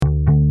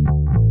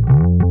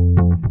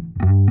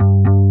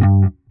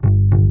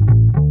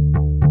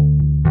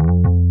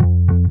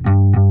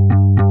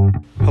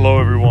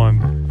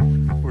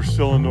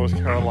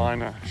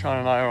Sean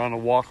and I are on a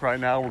walk right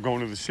now. We're going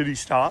to the City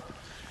Stop,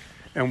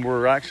 and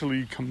we're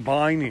actually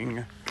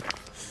combining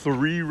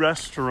 3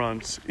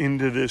 restaurants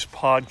into this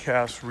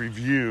podcast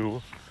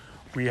review.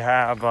 We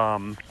have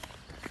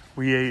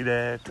we ate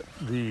at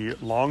the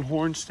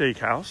Longhorn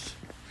Steakhouse.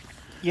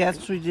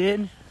 Yes, we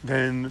did.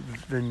 Then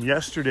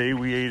yesterday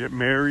we ate at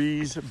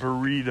Mary's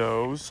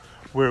Burritos,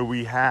 where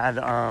we had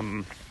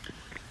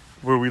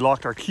where we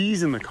locked our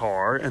keys in the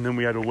car, and then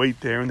we had to wait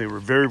there, and they were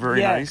very,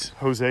 very nice.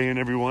 Jose and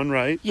everyone,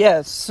 right?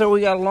 Yes, so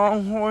we got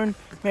Longhorn,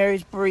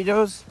 Mary's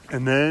Burritos.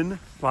 And then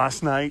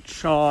last night,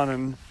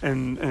 Sean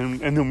and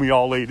then we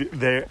all ate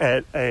there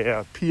at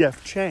a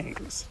P.F.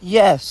 Chang's.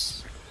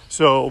 Yes.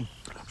 So,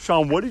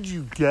 Sean, what did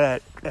you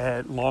get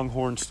at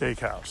Longhorn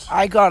Steakhouse?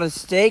 I got a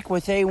steak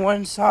with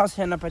A1 sauce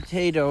and a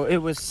potato. It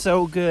was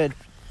so good.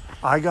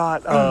 I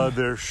got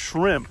their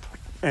shrimp,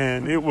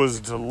 and it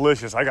was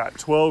delicious. I got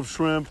 12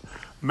 shrimp,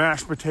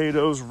 mashed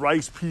potatoes,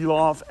 rice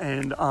pilaf,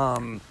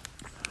 and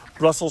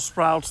Brussels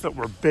sprouts that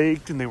were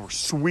baked, and they were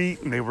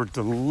sweet, and they were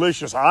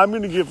delicious. I'm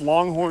going to give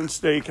Longhorn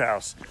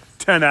Steakhouse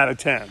 10 out of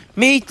 10.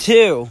 Me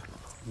too.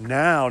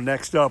 Now,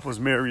 next up was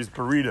Mary's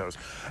Burritos.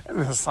 And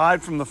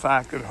aside from the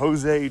fact that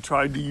Jose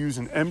tried to use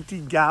an empty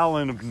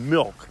gallon of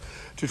milk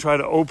to try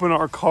to open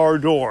our car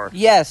door.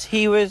 Yes,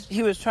 he was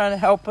trying to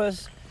help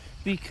us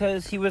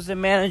because he was the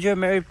manager of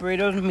Mary's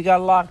Burritos, and we got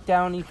locked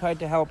down. He tried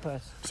to help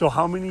us. So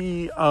how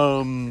many,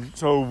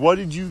 so what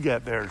did you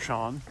get there,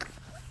 Sean?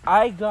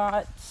 I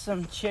got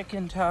some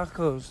chicken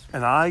tacos.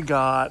 And I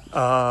got,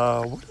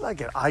 what did I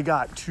get? I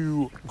got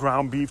 2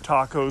 ground beef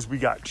tacos. We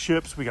got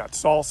chips, we got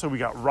salsa, we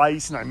got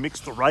rice, and I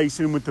mixed the rice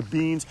in with the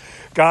beans.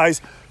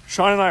 Guys,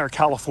 Sean and I are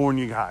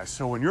California guys.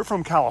 So when you're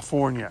from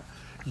California,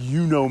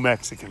 you know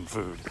Mexican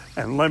food.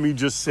 And let me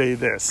just say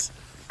this.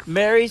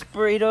 Mary's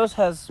Burritos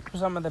has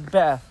some of the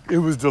best. It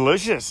was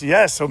delicious,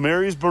 yes. So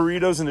Mary's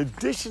Burritos, in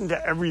addition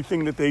to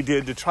everything that they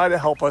did to try to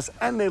help us,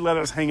 and they let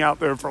us hang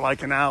out there for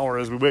like an hour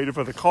as we waited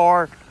for the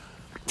car,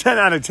 10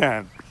 out of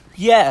 10.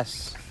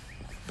 Yes.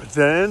 But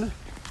then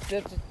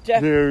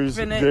there's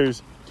 10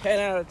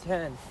 out of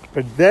 10.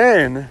 But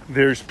then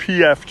there's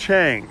P.F.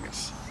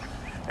 Chang's.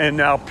 And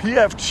now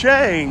P.F.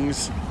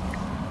 Chang's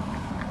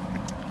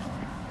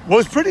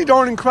was pretty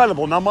darn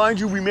incredible. Now, mind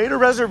you, we made a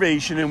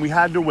reservation and we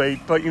had to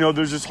wait. But,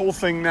 there's this whole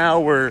thing now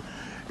where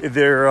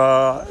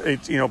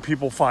it's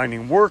people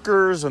finding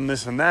workers and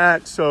this and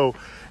that. So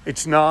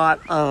it's not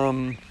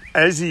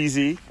as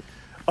easy.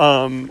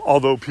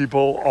 Although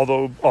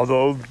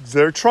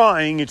they're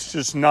trying, it's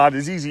just not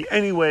as easy.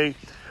 Anyway,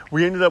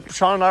 we ended up,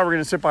 Sean and I were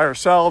going to sit by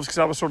ourselves because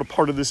that was sort of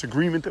part of this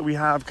agreement that we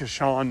have.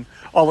 Because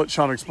I'll let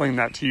Sean explain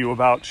that to you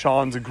about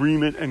Sean's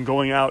agreement and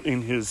going out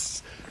in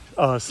his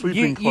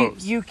sleeping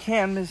clothes. You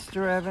can,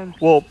 Mr. Evans.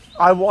 Well,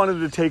 I wanted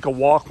to take a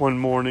walk one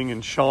morning,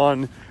 and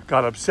Sean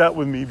got upset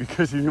with me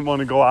because he didn't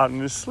want to go out in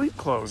his sleep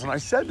clothes. And I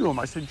said to him,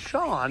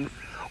 Sean,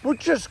 we're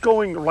just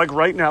going, like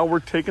right now, we're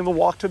taking the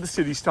walk to the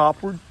City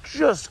Stop. We're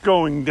just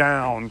going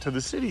down to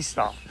the City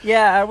Stop.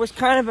 Yeah, I was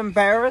kind of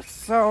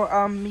embarrassed,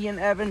 so me and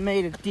Evan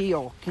made a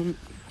deal. And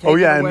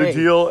the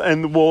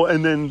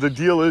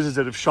deal is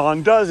that if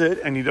Sean does it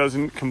and he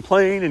doesn't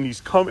complain and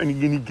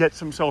he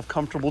gets himself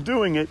comfortable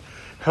doing it,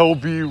 he'll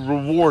be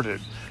rewarded.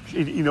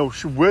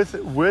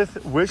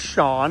 With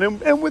Sean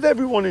and with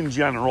everyone in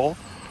general,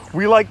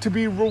 we like to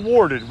be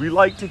rewarded. We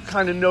like to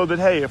kind of know that,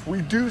 hey, if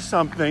we do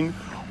something,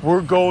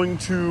 we're going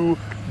to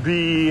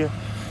be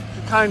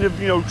kind of,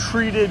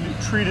 treated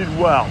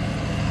well.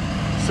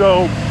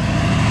 So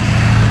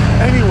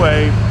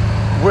anyway,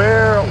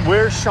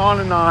 where Sean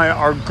and I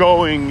are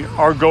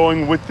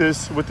going with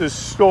this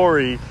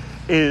story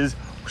is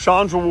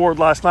Sean's reward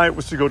last night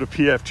was to go to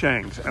P.F.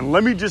 Chang's. And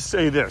let me just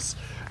say this.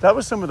 That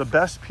was some of the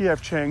best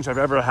P.F. Chang's I've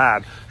ever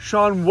had.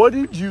 Sean, what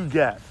did you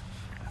get?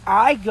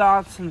 I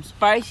got some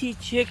spicy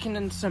chicken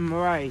and some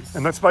rice.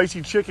 And that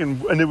spicy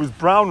chicken, and it was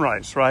brown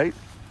rice, right?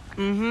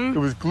 Mm-hmm. It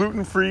was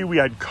gluten-free. We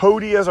had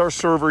Cody as our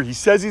server. He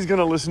says he's going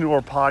to listen to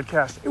our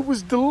podcast. It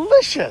was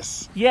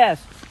delicious.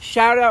 Yes.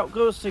 Shout out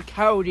goes to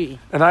Cody.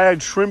 And I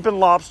had shrimp and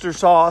lobster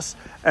sauce,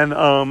 and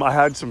I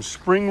had some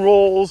spring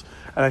rolls,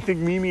 and I think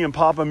Mimi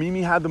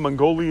had the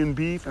Mongolian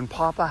beef, and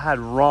Papa had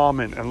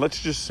ramen. And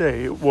let's just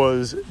say it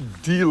was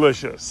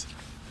delicious.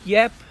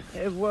 Yep,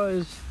 it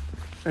was.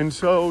 And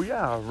so,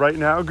 yeah, right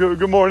now,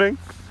 good morning.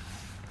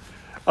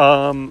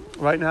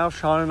 Right now,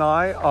 Sean and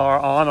I are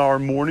on our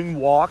morning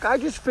walk. I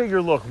just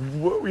figure, look,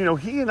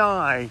 he and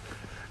I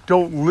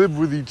don't live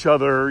with each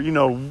other.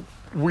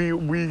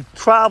 We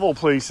travel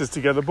places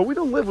together, but we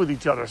don't live with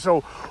each other.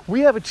 So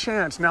we have a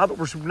chance now that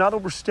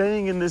we're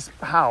staying in this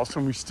house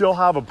and we still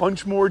have a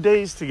bunch more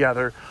days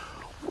together.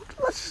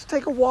 Let's just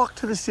take a walk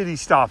to the City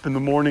Stop in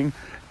the morning,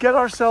 get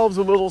ourselves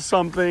a little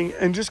something,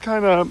 and just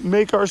kind of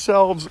make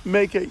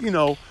it,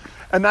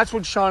 And that's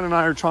what Sean and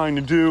I are trying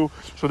to do.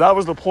 So that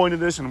was the point of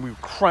this, and we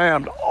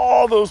crammed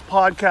all those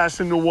podcasts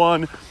into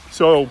one.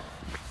 So,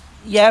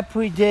 yep,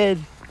 we did.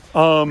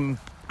 Sean,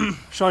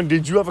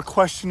 did you have a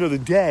question of the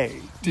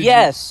day?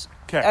 Yes,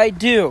 Okay. I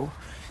do.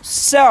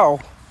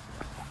 So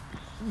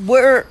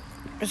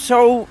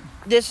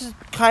this is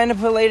kind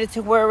of related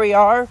to where we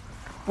are.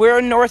 We're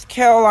in North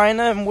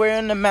Carolina and we're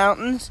in the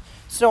mountains.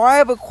 So I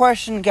have a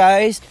question,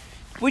 guys.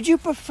 Would you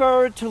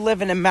prefer to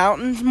live in the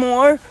mountains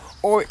more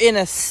or in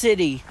a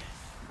city?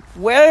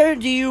 Where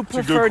do you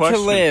prefer to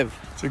live?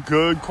 It's a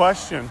good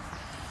question.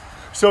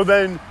 So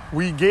then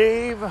we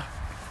gave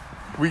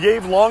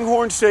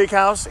Longhorn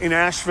Steakhouse in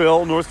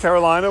Asheville, North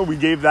Carolina. We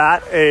gave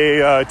that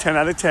a 10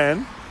 out of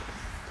 10.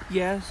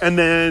 Yes. And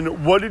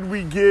then what did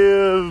we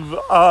give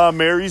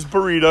Mary's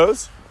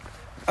Burritos?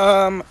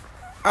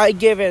 I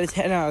give it a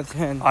 10 out of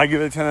 10. I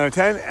give it a 10 out of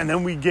 10. And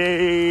then we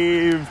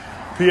gave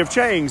P.F.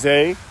 Chang's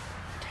a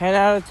 10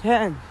 out of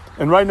 10.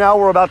 And right now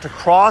we're about to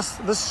cross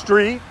the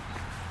street.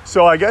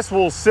 So I guess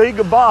we'll say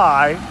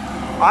goodbye.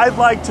 I'd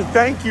like to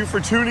thank you for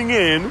tuning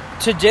in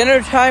To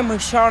Dinner Time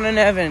with Sean and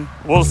Evan.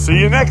 We'll see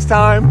you next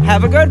time.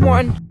 Have a good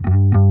one.